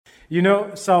You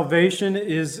know, salvation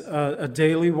is a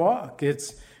daily walk.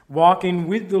 It's walking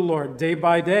with the Lord day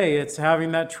by day. It's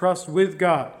having that trust with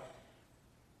God.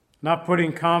 Not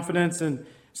putting confidence in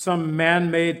some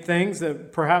man-made things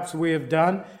that perhaps we have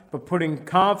done, but putting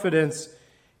confidence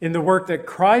in the work that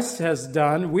Christ has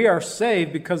done. We are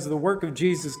saved because of the work of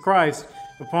Jesus Christ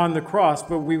upon the cross,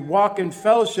 but we walk in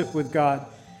fellowship with God,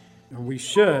 and we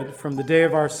should from the day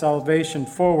of our salvation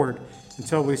forward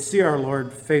until we see our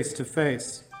Lord face to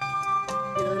face.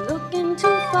 You're looking too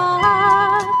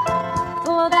far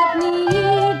for that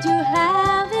need you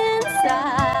have inside.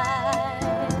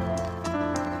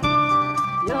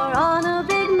 You're on a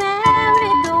big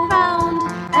merry-go-round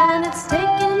and it's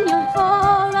taking you for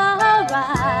a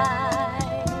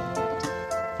ride.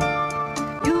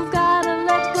 You've got to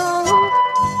let go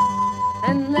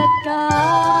and let God.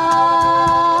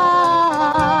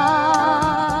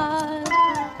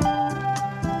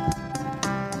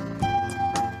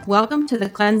 Welcome to the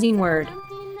Cleansing Word.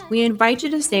 We invite you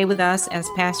to stay with us as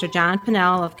Pastor John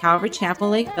Pennell of Calvary Chapel,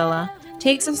 Lake Villa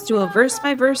takes us through a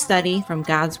verse-by-verse study from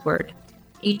God's Word.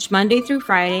 Each Monday through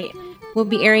Friday, we'll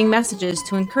be airing messages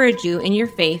to encourage you in your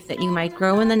faith that you might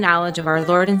grow in the knowledge of our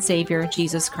Lord and Savior,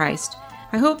 Jesus Christ.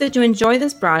 I hope that you enjoy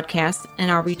this broadcast,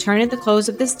 and I'll return at the close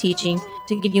of this teaching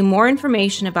to give you more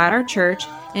information about our church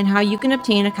and how you can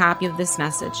obtain a copy of this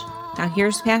message. Now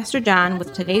here's Pastor John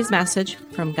with today's message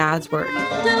from God's Word.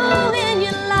 In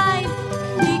your life,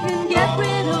 we can get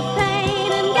rid of pain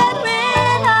and get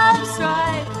rid of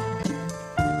strife.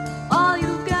 All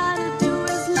you gotta do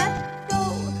is let go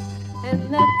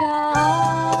and let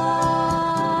God.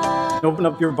 Open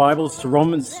up your Bibles to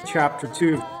Romans chapter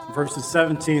 2, verses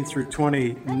 17 through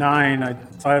 29. I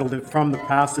titled it From the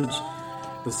Passage,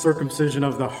 The Circumcision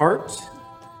of the Heart.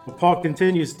 Well, Paul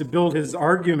continues to build his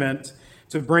argument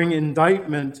to bring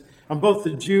indictment on both the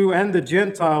Jew and the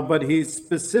Gentile, but he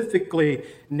specifically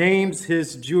names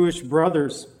his Jewish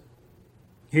brothers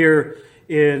here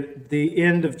in the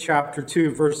end of chapter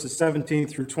 2, verses 17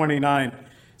 through 29.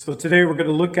 So today we're going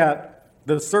to look at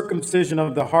the circumcision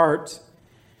of the heart,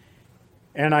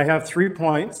 and I have 3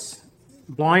 points: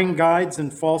 blind guides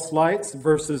and false lights,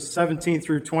 verses 17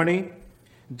 through 20;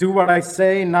 do what I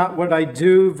say, not what I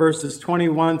do, verses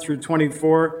 21 through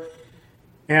 24;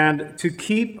 and to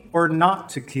keep or not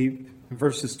to keep,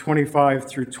 verses 25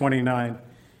 through 29.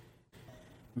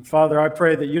 And Father, I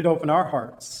pray that you'd open our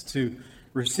hearts to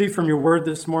receive from your word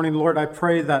this morning. Lord, I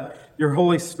pray that your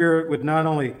Holy Spirit would not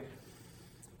only,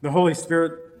 the Holy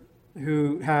Spirit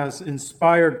who has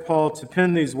inspired Paul to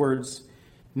pen these words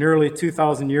nearly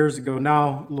 2,000 years ago.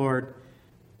 Now, Lord,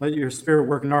 let your Spirit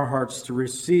work in our hearts to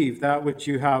receive that which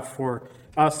you have for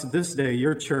us this day,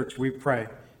 your church, we pray.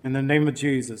 In the name of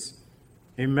Jesus.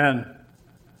 Amen.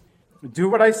 Do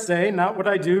what I say, not what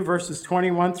I do, verses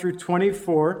 21 through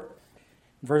 24.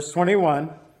 Verse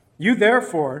 21, you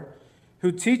therefore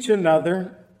who teach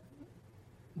another,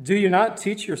 do you not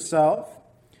teach yourself?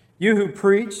 You who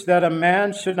preach that a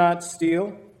man should not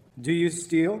steal, do you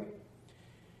steal?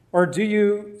 Or do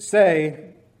you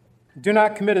say, do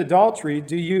not commit adultery,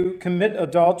 do you commit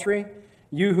adultery?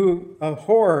 You who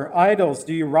abhor idols,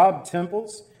 do you rob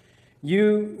temples?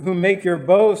 You who make your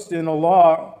boast in the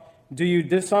law, do you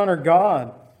dishonor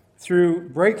God through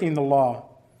breaking the law?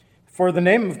 For the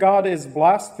name of God is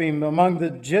blasphemed among the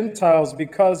Gentiles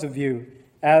because of you,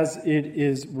 as it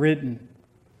is written.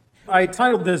 I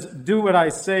titled this, Do What I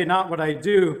Say, Not What I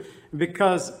Do,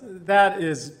 because that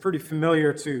is pretty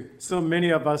familiar to so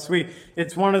many of us.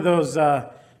 It's one of those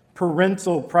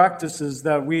parental practices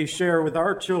that we share with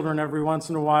our children every once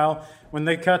in a while when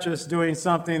they catch us doing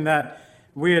something that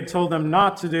we had told them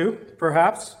not to do.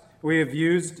 Perhaps we have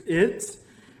used it.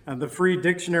 And the Free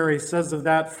Dictionary says of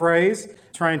that phrase,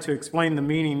 trying to explain the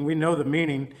meaning. We know the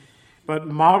meaning. But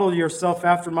model yourself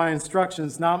after my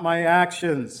instructions, not my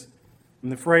actions.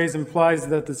 And the phrase implies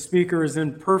that the speaker is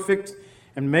imperfect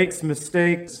and makes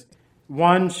mistakes.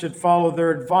 One should follow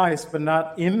their advice, but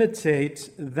not imitate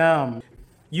them.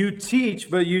 You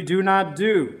teach, but you do not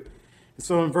do.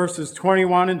 So in verses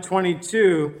 21 and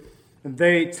 22,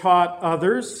 they taught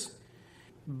others,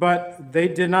 but they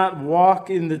did not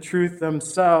walk in the truth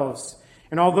themselves.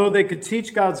 And although they could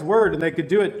teach God's word, and they could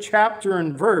do it chapter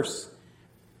and verse,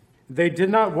 they did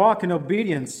not walk in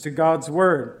obedience to God's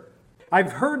word.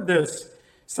 I've heard this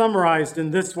summarized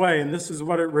in this way, and this is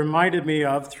what it reminded me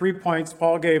of. 3 points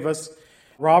Paul gave us: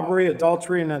 robbery,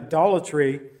 adultery, and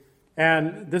idolatry.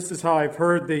 And this is how I've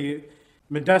heard the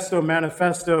Modesto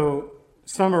Manifesto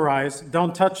summarized: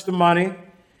 don't touch the money,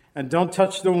 and don't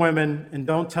touch the women, and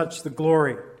don't touch the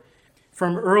glory.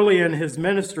 From early in his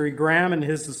ministry, Graham and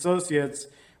his associates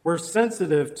were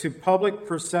sensitive to public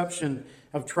perception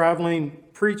of traveling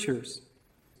preachers.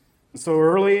 So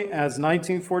early as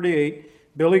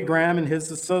 1948, Billy Graham and his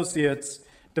associates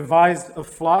devised a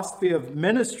philosophy of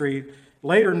ministry,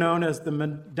 later known as the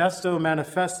Modesto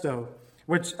Manifesto,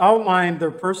 which outlined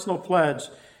their personal pledge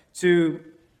to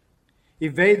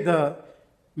evade the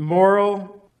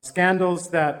moral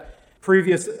scandals that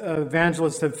previous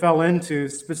evangelists had fell into.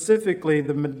 Specifically,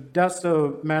 the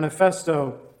Modesto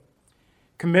Manifesto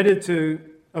committed to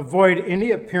avoid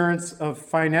any appearance of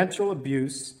financial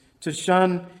abuse, to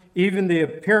shun even the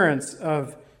appearance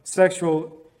of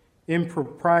sexual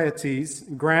improprieties.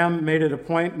 Graham made it a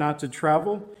point not to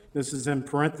travel, this is in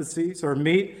parentheses, or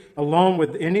meet alone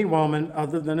with any woman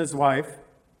other than his wife,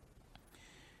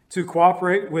 to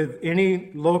cooperate with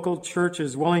any local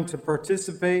churches willing to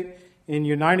participate in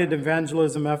united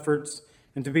evangelism efforts,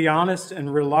 and to be honest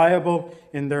and reliable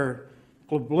in their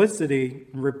publicity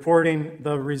in reporting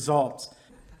the results.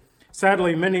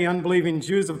 Sadly, many unbelieving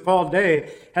Jews of Paul's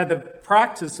day had the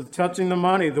practice of touching the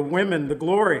money, the women, the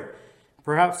glory.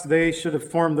 Perhaps they should have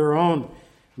formed their own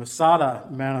Masada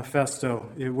Manifesto.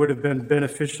 It would have been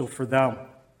beneficial for them.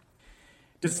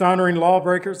 Dishonoring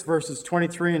lawbreakers, verses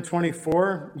 23 and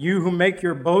 24. You who make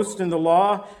your boast in the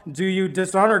law, do you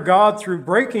dishonor God through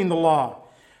breaking the law?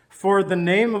 For the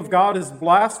name of God is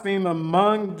blasphemed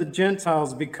among the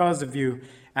Gentiles because of you,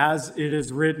 as it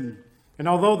is written. And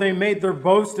although they made their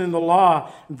boast in the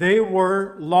law, they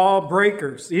were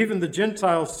lawbreakers. Even the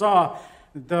Gentiles saw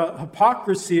the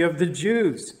hypocrisy of the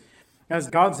Jews as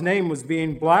God's name was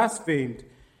being blasphemed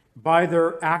by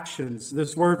their actions.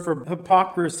 This word for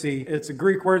hypocrisy, it's a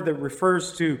Greek word that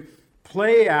refers to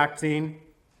play acting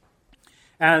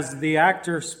as the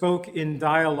actor spoke in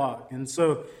dialogue. And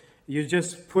so you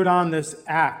just put on this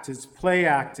act, it's play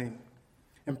acting.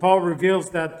 And Paul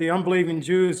reveals that the unbelieving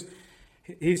Jews,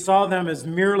 he saw them as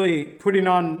merely putting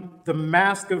on the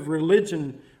mask of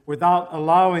religion without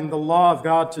allowing the law of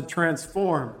God to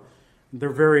transform their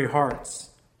very hearts.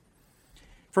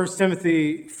 1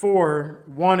 Timothy 4,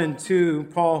 1 and 2,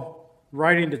 Paul,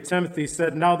 writing to Timothy,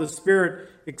 said, Now the Spirit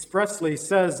expressly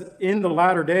says, in the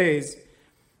latter days,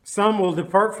 some will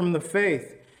depart from the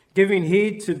faith, giving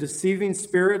heed to deceiving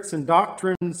spirits and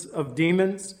doctrines of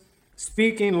demons,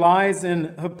 speaking lies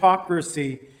and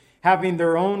hypocrisy, having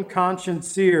their own conscience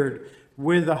seared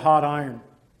with a hot iron.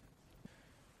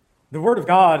 The Word of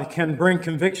God can bring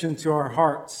conviction to our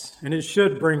hearts, and it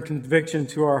should bring conviction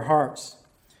to our hearts.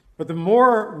 But the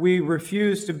more we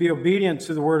refuse to be obedient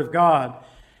to the Word of God,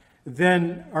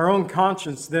 then our own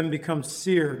conscience then becomes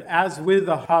seared, as with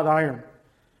a hot iron.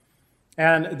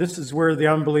 And this is where the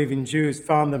unbelieving Jews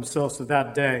found themselves at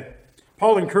that day.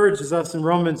 Paul encourages us in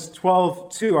Romans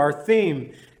 12:2. Our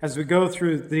theme as we go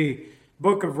through the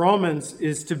book of Romans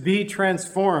is to be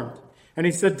transformed. And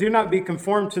he said, do not be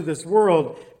conformed to this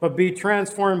world, but be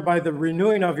transformed by the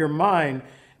renewing of your mind,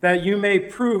 that you may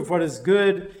prove what is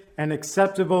good and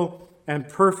acceptable and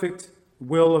perfect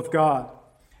will of God.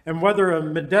 And whether a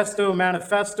Modesto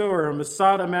Manifesto or a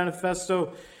Masada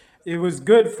Manifesto, it was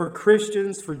good for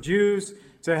Christians, for Jews,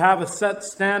 to have a set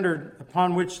standard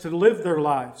upon which to live their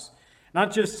lives.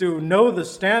 Not just to know the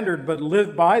standard, but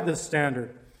live by the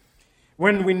standard.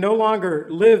 When we no longer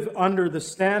live under the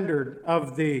standard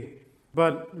of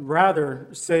but rather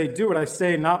say, do what I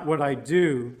say, not what I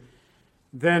do,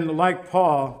 then like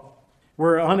Paul,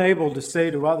 we're unable to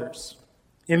say to others,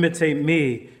 imitate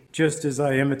me just as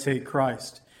I imitate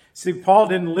Christ. See, Paul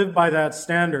didn't live by that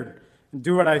standard.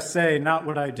 Do what I say, not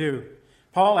what I do.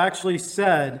 Paul actually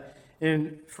said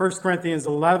in 1 Corinthians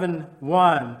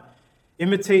 11:1,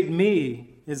 imitate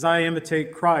me as I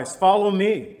imitate Christ. Follow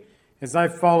me as I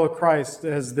follow Christ,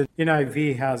 as the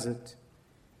NIV has it.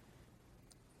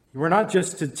 We're not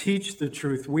just to teach the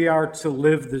truth, we are to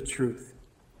live the truth.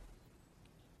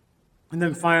 And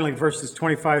then finally, verses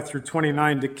 25 through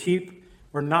 29, to keep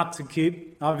or not to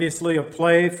keep. Obviously, a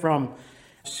play from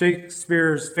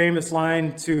Shakespeare's famous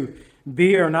line, to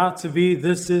be or not to be,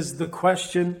 this is the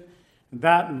question.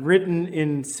 That written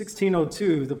in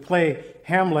 1602, the play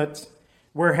Hamlet,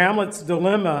 where Hamlet's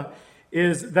dilemma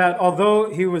is that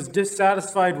although he was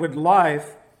dissatisfied with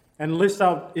life and lists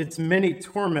out its many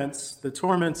torments, the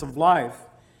torments of life,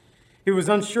 he was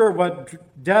unsure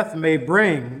what death may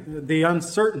bring, the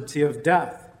uncertainty of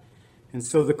death. And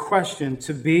so the question,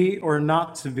 to be or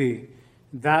not to be,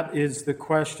 that is the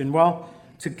question. Well,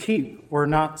 to keep or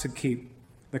not to keep,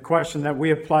 the question that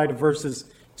we apply to verses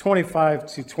 25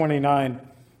 to 29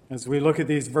 as we look at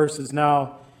these verses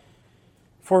now.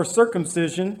 For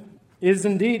circumcision is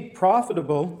indeed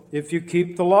profitable if you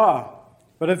keep the law.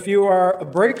 But if you are a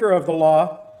breaker of the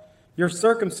law, your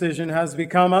circumcision has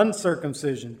become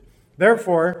uncircumcision.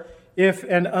 Therefore, if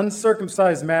an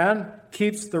uncircumcised man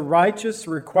keeps the righteous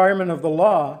requirement of the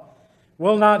law,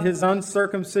 will not his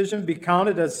uncircumcision be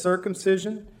counted as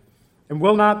circumcision? And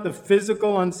will not the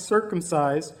physical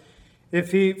uncircumcised,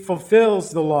 if he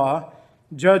fulfills the law,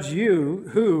 judge you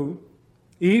who,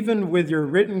 even with your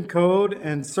written code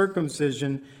and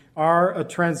circumcision, are a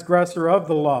transgressor of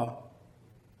the law?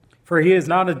 For he is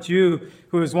not a Jew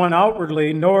who is one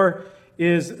outwardly, nor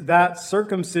is that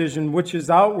circumcision which is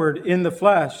outward in the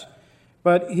flesh,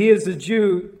 but he is a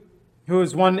Jew who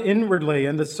is one inwardly,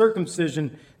 and the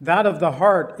circumcision, that of the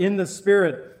heart, in the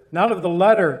spirit, not of the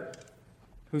letter,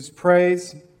 whose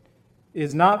praise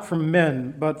is not from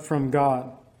men, but from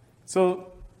God.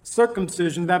 So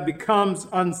circumcision that becomes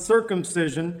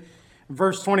uncircumcision.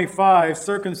 Verse 25,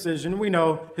 circumcision, we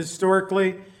know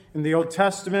historically in the Old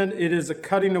Testament, it is a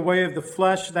cutting away of the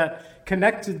flesh that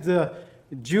connected the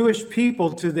Jewish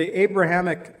people to the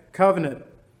Abrahamic covenant.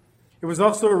 It was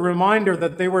also a reminder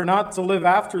that they were not to live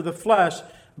after the flesh,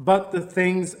 but the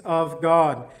things of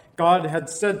God. God had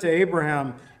said to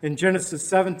Abraham in Genesis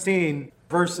 17,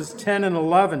 verses 10 and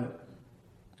 11,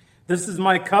 "This is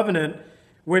my covenant,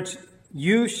 which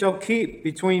you shall keep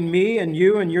between me and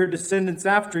you and your descendants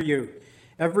after you.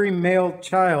 Every male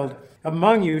child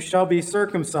among you shall be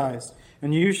circumcised,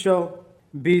 and you shall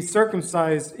be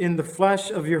circumcised in the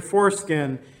flesh of your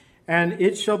foreskin, and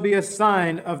it shall be a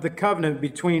sign of the covenant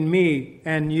between me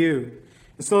and you."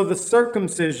 And so the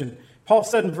circumcision, Paul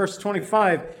said in verse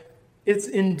 25, it's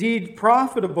indeed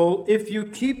profitable if you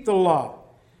keep the law.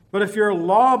 But if you're a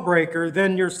lawbreaker,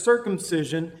 then your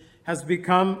circumcision has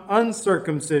become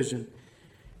uncircumcision.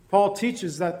 Paul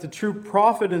teaches that the true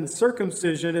profit in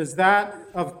circumcision is that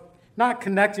of not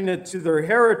connecting it to their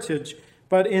heritage,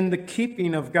 but in the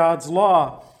keeping of God's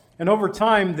law. And over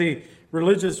time, the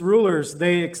religious rulers,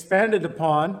 they expanded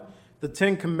upon the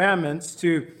Ten Commandments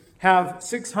to have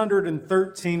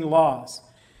 613 laws.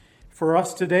 For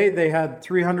us today, they had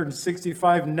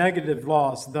 365 negative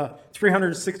laws, the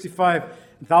 365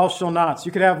 thou shalt nots.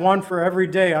 You could have one for every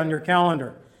day on your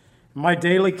calendar. My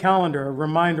daily calendar, a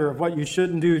reminder of what you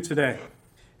shouldn't do today.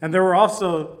 And there were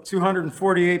also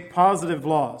 248 positive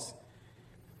laws.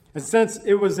 And since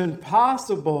it was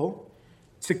impossible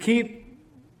to keep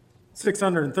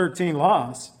 613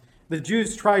 laws, the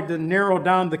Jews tried to narrow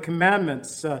down the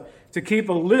commandments to keep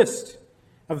a list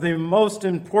of the most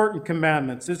important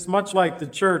commandments. It's much like the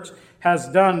church has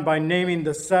done by naming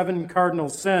the 7 cardinal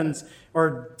sins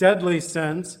or deadly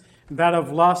sins, that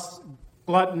of lust,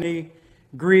 gluttony,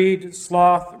 greed,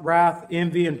 sloth, wrath,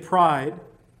 envy, and pride.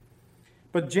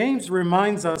 But James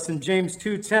reminds us in James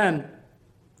 2:10,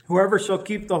 "Whoever shall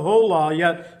keep the whole law,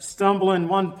 yet stumble in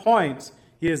one point,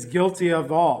 he is guilty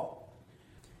of all."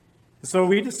 So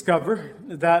we discover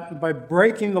that by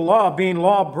breaking the law, being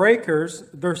lawbreakers,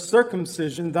 their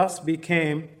circumcision thus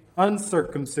became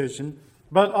uncircumcision.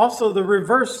 But also the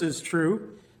reverse is true.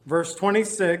 Verse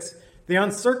 26, the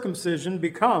uncircumcision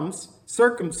becomes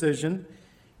circumcision.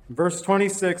 Verse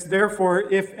 26, "Therefore,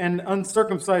 if an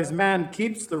uncircumcised man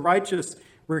keeps the righteous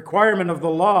requirement of the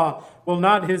law, will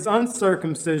not his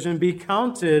uncircumcision be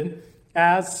counted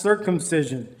as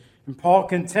circumcision?" And Paul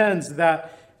contends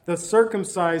that the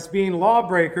circumcised, being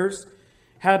lawbreakers,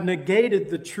 had negated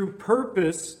the true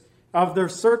purpose of their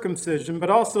circumcision, but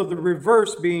also the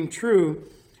reverse being true,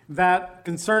 that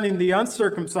concerning the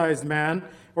uncircumcised man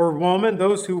or woman,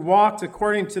 those who walked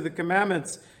according to the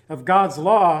commandments of God's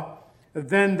law,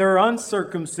 then their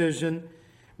uncircumcision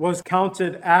was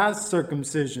counted as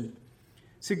circumcision.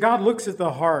 See, God looks at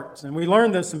the heart, and we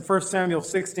learn this in 1 Samuel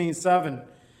 16:7,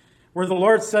 where the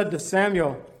Lord said to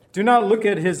Samuel, "Do not look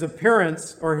at his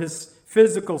appearance or his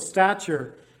physical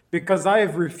stature, because I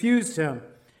have refused him.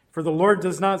 For the Lord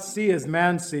does not see as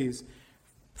man sees.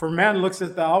 For man looks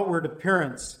at the outward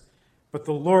appearance, but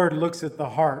the Lord looks at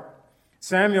the heart."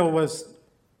 Samuel was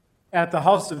at the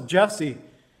house of Jesse,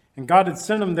 and God had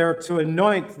sent him there to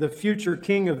anoint the future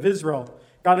king of Israel.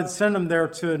 God had sent him there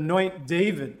to anoint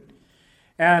David.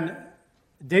 And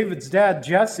David's dad,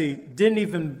 Jesse, didn't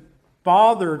even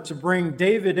bother to bring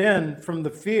David in from the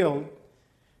field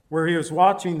where he was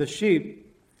watching the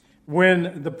sheep.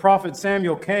 When the prophet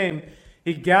Samuel came,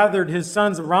 he gathered his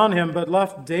sons around him, but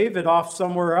left David off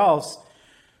somewhere else,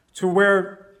 to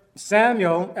where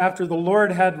Samuel, after the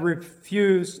Lord had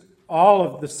refused all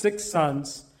of the 6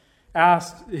 sons,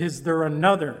 asked, "Is there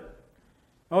another?"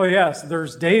 "Oh yes,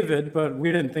 there's David, but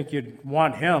we didn't think you'd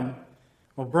want him."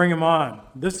 "Well, bring him on.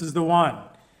 This is the one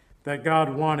that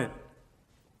God wanted."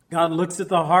 God looks at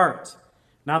the heart,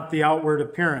 not the outward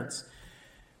appearance.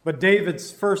 But David's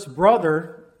first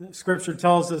brother, Scripture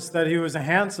tells us that he was a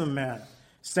handsome man.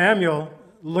 Samuel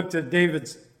looked at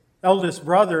David's eldest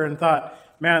brother and thought,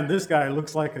 man, this guy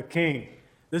looks like a king.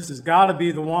 This has got to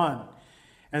be the one.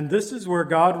 And this is where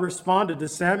God responded to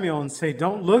Samuel and say,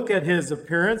 don't look at his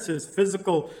appearance, his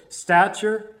physical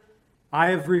stature. I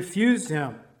have refused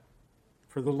him.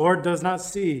 For the Lord does not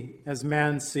see as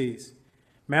man sees.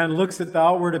 Man looks at the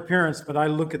outward appearance, but I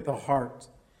look at the heart.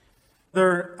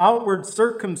 Their outward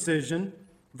circumcision,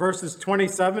 verses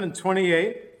 27 and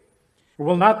 28,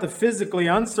 will not the physically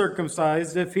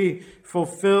uncircumcised, if he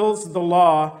fulfills the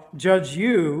law, judge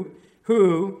you,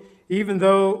 who, even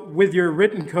though with your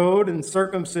written code and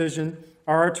circumcision,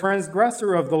 are a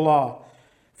transgressor of the law?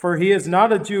 For he is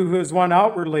not a Jew who is one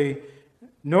outwardly,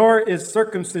 nor is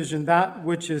circumcision that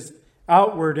which is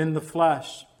outward in the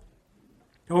flesh.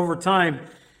 Over time,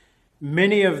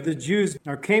 many of the Jews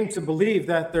came to believe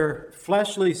that their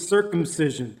fleshly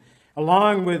circumcision,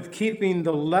 along with keeping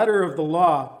the letter of the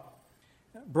law,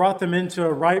 brought them into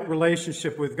a right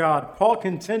relationship with God. Paul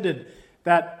contended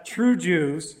that true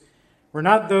Jews were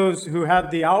not those who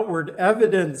had the outward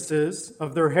evidences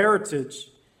of their heritage,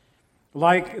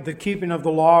 like the keeping of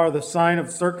the law or the sign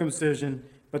of circumcision,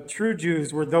 but true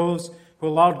Jews were those who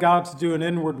allowed God to do an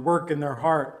inward work in their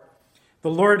heart.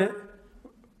 The Lord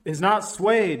is not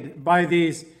swayed by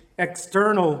these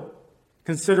external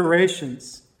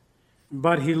considerations,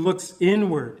 but he looks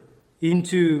inward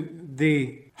into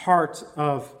the heart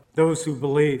of those who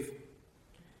believe.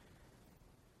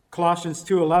 Colossians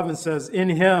 2:11 says, in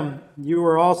him you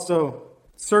are also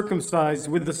circumcised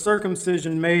with the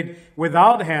circumcision made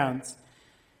without hands,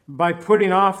 by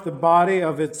putting off the body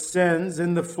of its sins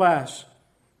in the flesh,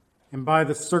 and by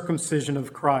the circumcision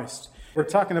of Christ. We're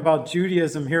talking about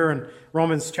Judaism here in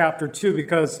Romans chapter 2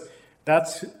 because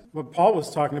that's what Paul was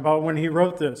talking about when he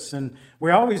wrote this. And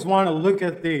we always want to look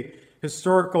at the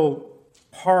historical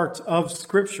part of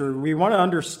Scripture. We want to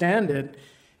understand it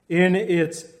in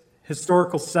its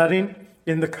historical setting,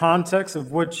 in the context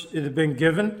of which it had been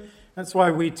given. That's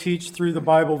why we teach through the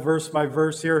Bible verse by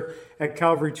verse here at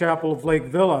Calvary Chapel of Lake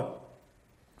Villa.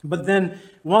 But then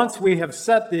once we have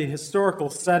set the historical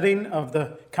setting of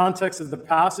the context of the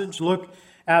passage, look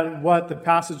at what the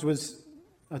passage was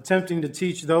attempting to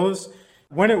teach those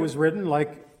when it was written,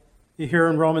 like here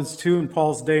in Romans 2 in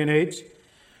Paul's day and age,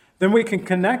 then we can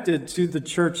connect it to the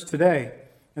church today.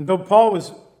 And though Paul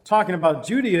was talking about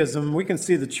Judaism, we can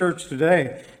see the church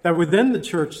today, that within the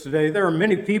church today, there are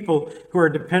many people who are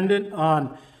dependent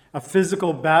on a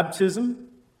physical baptism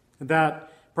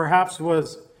that perhaps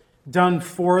was done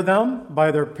for them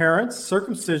by their parents.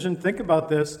 Circumcision, think about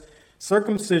this,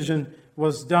 circumcision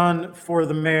was done for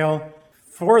the male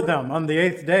for them on the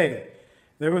 8th day.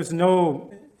 There was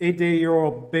no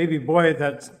 8-day-old baby boy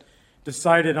that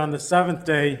decided on the 7th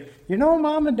day, you know,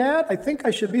 Mom and Dad, I think I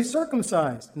should be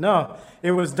circumcised. No,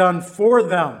 it was done for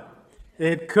them.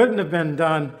 It couldn't have been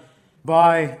done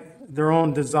by their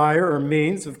own desire or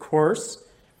means, of course.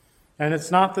 And it's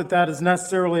not that that is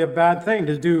necessarily a bad thing,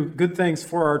 to do good things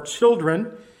for our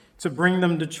children, to bring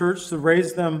them to church, to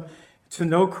raise them to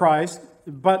know Christ.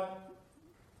 But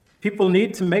people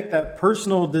need to make that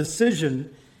personal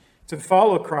decision to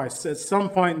follow Christ at some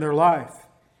point in their life.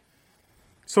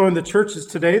 So in the churches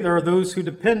today, there are those who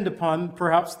depend upon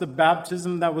perhaps the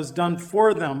baptism that was done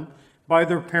for them by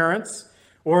their parents,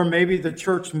 or maybe the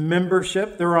church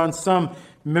membership. They're on some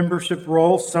membership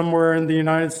roll somewhere in the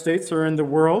United States or in the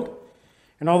world.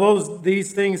 And although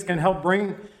these things can help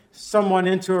bring someone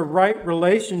into a right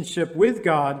relationship with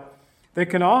God, they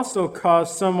can also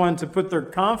cause someone to put their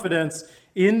confidence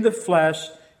in the flesh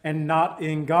and not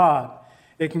in God.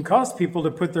 It can cause people to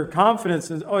put their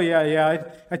confidence in,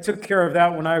 I took care of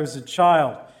that when I was a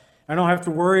child. I don't have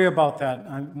to worry about that.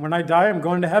 When I die, I'm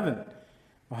going to heaven.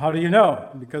 Well, how do you know?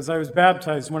 Because I was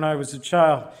baptized when I was a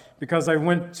child. Because I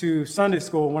went to Sunday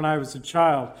school when I was a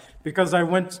child. Because I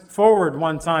went forward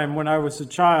one time when I was a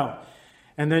child.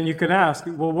 And then you can ask,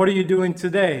 well, what are you doing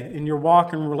today in your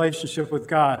walk and relationship with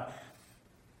God?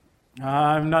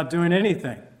 I'm not doing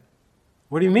anything.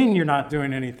 What do you mean you're not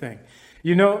doing anything?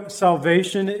 You know,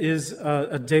 salvation is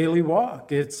a daily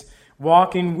walk. It's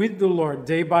walking with the Lord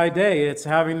day by day. It's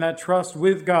having that trust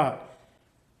with God.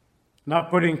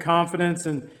 Not putting confidence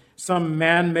in some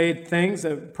man-made things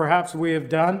that perhaps we have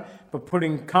done, but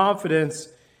putting confidence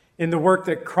in the work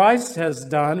that Christ has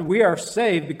done. We are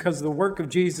saved because of the work of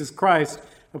Jesus Christ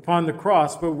upon the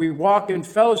cross, but we walk in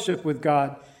fellowship with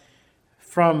God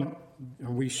from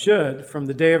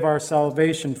the day of our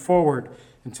salvation forward,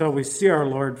 until we see our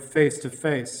Lord face to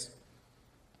face.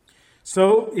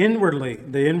 So inwardly,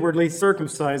 the inwardly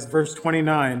circumcised, verse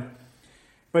 29.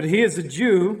 But he is a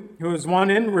Jew who is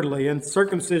one inwardly, and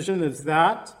circumcision is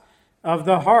that of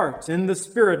the heart, in the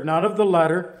spirit, not of the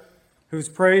letter, whose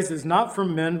praise is not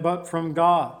from men, but from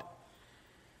God.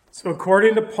 So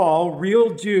according to Paul,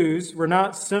 real Jews were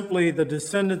not simply the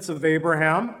descendants of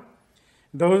Abraham,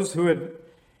 those who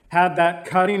had that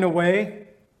cutting away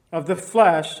of the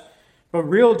flesh, but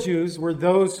real Jews were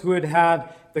those who had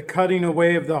the cutting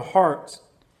away of the heart,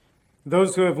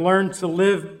 those who have learned to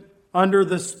live under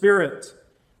the Spirit,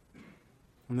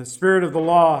 and the Spirit of the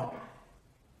law,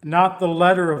 not the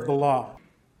letter of the law,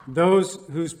 those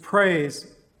whose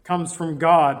praise comes from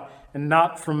God and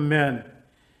not from men.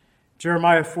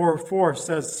 Jeremiah 4:4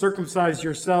 says, "Circumcise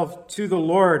yourself to the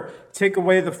Lord, take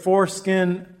away the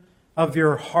foreskin of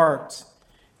your heart."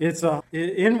 It's an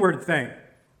inward thing.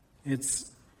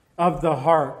 It's of the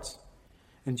heart.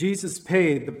 And Jesus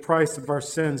paid the price of our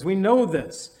sins. We know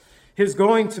this. His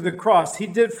going to the cross, he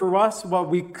did for us what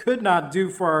we could not do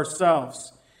for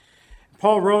ourselves.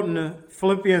 Paul wrote in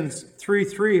Philippians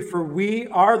 3:3, "For we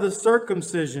are the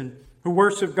circumcision who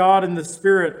worship God in the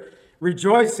Spirit,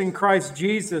 rejoice in Christ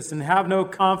Jesus, and have no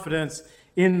confidence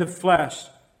in the flesh."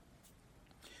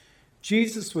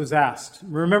 Jesus was asked.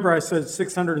 Remember I said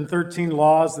 613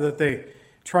 laws that they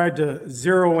tried to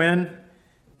zero in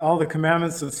all the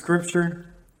commandments of Scripture.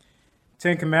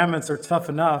 10 commandments are tough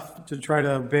enough to try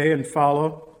to obey and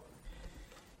follow.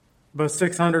 But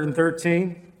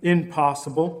 613,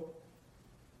 impossible.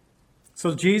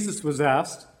 So Jesus was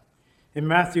asked in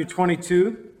Matthew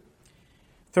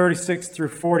 22:36 through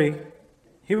 40.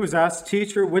 He was asked,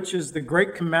 "Teacher, which is the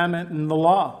great commandment in the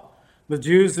law?" The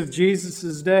Jews of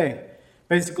Jesus' day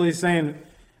basically saying,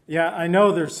 yeah, I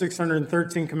know there's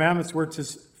 613 commandments we're to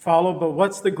follow, but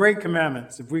what's the great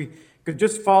commandments? If we could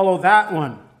just follow that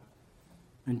one.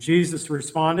 And Jesus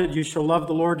responded, "You shall love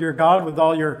the Lord your God with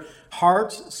all your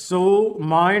heart, soul,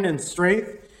 mind, and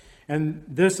strength. And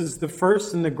this is the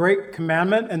first and the great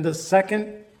commandment. And the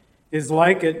second is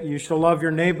like it. You shall love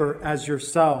your neighbor as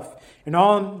yourself. And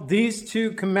on these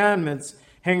two commandments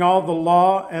hang all the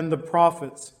law and the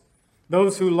prophets.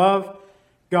 Those who love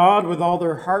God with all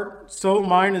their heart, soul,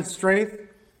 mind, and strength,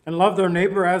 and love their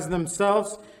neighbor as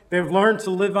themselves, they've learned to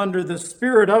live under the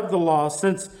spirit of the law,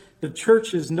 since the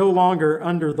church is no longer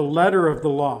under the letter of the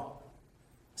law."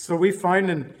 So we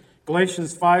find in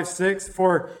Galatians 5:6,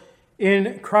 "For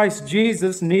in Christ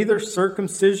Jesus neither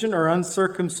circumcision or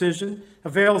uncircumcision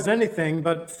avails anything,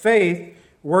 but faith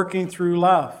working through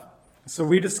love." So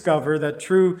we discover that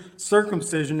true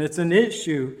circumcision, it's an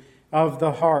issue of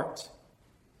the heart.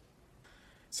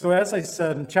 So as I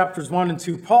said in chapters 1 and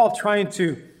 2, Paul trying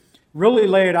to really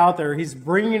lay it out there. He's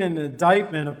bringing an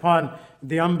indictment upon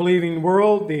the unbelieving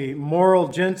world, the moral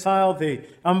Gentile, the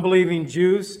unbelieving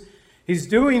Jews. He's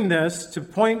doing this to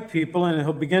point people, and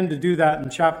he'll begin to do that in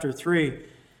chapter 3.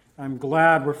 I'm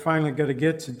glad we're finally going to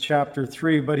get to chapter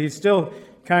 3, but he still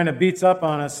kind of beats up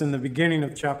on us in the beginning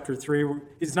of chapter 3.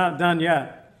 He's not done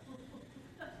yet.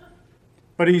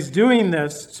 But he's doing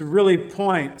this to really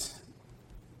point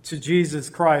to Jesus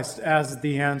Christ as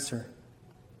the answer.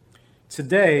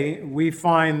 Today, we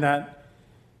find that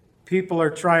people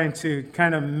are trying to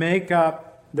kind of make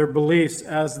up their beliefs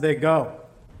as they go.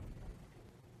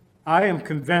 I am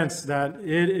convinced that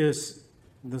it is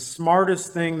the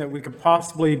smartest thing that we could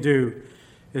possibly do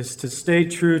is to stay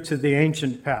true to the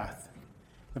ancient path,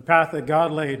 the path that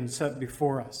God laid and set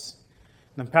before us,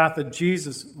 the path that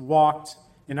Jesus walked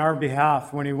in our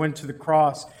behalf when he went to the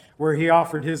cross, where he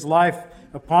offered his life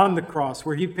upon the cross,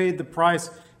 where he paid the price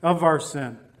of our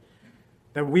sin,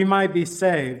 that we might be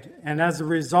saved. And as a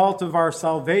result of our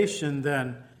salvation,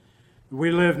 then, we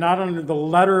live not under the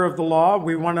letter of the law.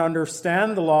 We want to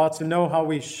understand the law to know how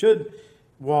we should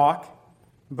walk,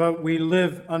 but we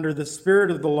live under the spirit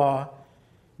of the law,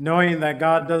 knowing that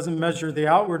God doesn't measure the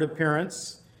outward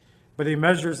appearance, but he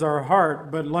measures our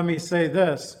heart. But let me say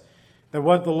this, that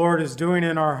what the Lord is doing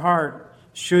in our heart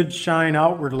should shine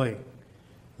outwardly,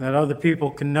 that other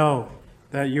people can know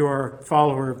that you are a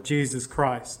follower of Jesus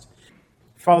Christ.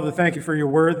 Father, thank you for your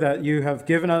word that you have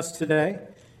given us today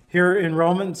here in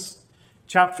Romans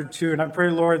chapter 2. And I pray,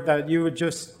 Lord, that you would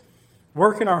just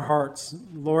work in our hearts.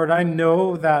 Lord, I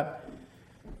know that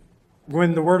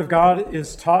when the word of God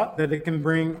is taught, that it can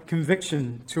bring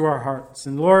conviction to our hearts.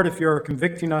 And Lord, if you're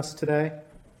convicting us today,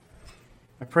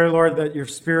 I pray, Lord, that your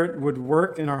spirit would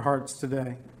work in our hearts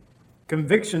today.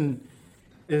 Conviction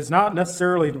is not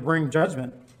necessarily to bring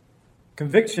judgment.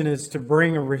 Conviction is to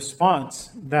bring a response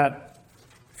that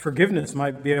forgiveness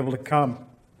might be able to come.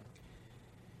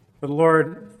 But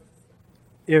Lord,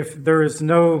 if there is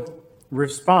no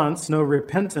response, no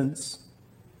repentance,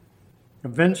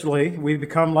 eventually we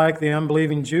become like the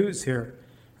unbelieving Jews here,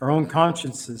 our own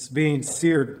consciences being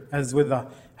seared as with a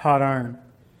hot iron.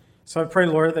 So I pray,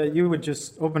 Lord, that you would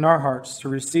just open our hearts to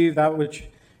receive that which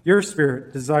your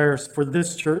Spirit desires for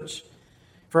this church,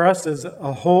 for us as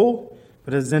a whole,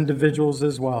 but as individuals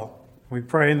as well. We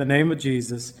pray in the name of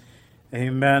Jesus.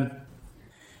 Amen.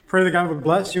 Pray that God would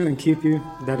bless you and keep you,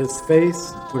 that his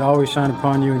face would always shine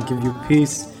upon you and give you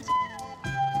peace.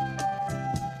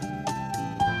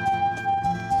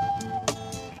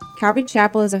 Calvary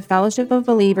Chapel is a fellowship of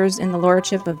believers in the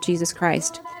Lordship of Jesus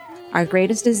Christ. Our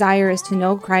greatest desire is to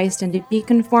know Christ and to be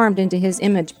conformed into his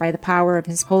image by the power of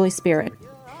his Holy Spirit.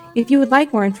 If you would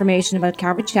like more information about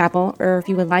Calvary Chapel, or if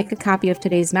you would like a copy of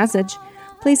today's message,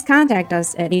 please contact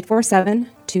us at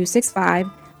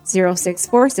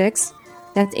 847-265-0646.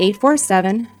 That's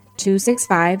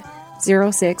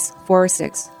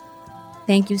 847-265-0646.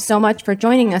 Thank you so much for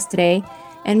joining us today,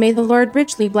 and may the Lord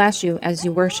richly bless you as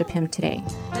you worship him today.